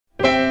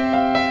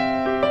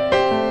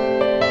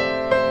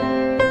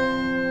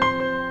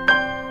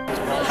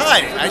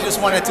Hi, I just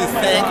wanted to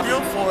thank you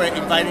for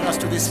inviting us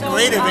to this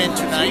great event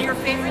tonight.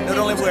 Not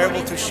only were we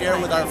able to share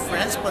with our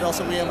friends, but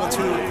also we were able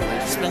to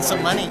spend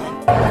some money.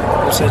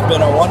 This has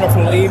been a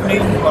wonderful evening.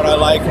 What I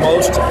like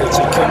most,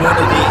 it's a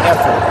community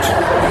effort.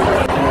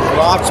 There's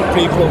lots of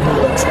people who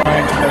are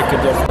trying to make a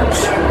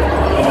difference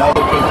in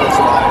other people's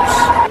lives.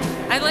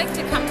 I like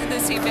to come to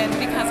this event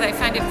because I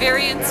find it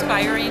very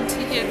inspiring to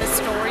hear the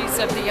stories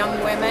of the young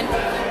women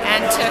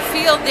and to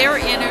feel their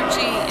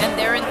energy and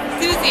their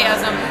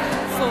enthusiasm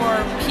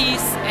for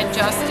peace and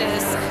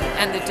justice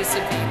and the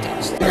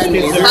disadvantaged.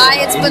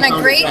 Hi, it's been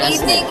a great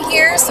evening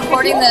here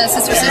supporting the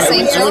Sisters of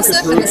St.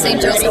 Joseph and the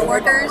St. Joseph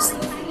workers.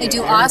 They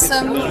do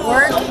awesome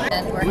work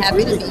and we're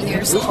happy to be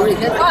here supporting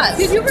their cause.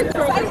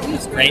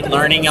 Great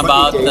learning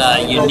about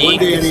the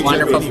unique,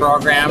 wonderful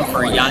program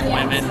for young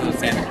women who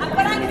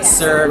can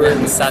serve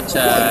in such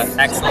an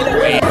excellent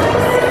way.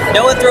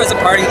 No one throws a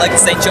party like the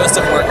St.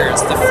 Joseph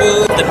workers. The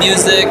food, the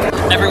music,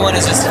 everyone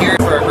is just here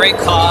for a great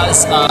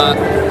cause.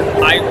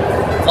 I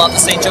love the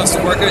St.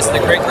 Joseph workers. It's a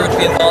great group to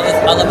be involved with.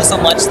 I love them so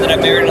much that I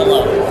married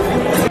alone.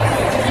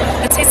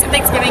 The Taste of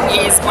Thanksgiving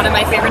is one of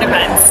my favorite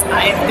events.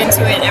 I've been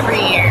to it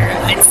every year.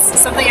 It's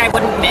something I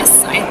wouldn't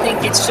miss. I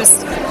think it's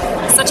just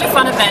such a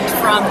fun event.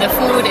 From the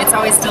food, it's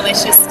always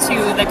delicious, to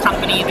the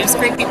company. There's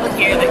great people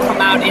here that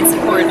come out in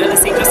support of the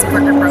St. Joseph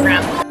Worker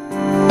Program.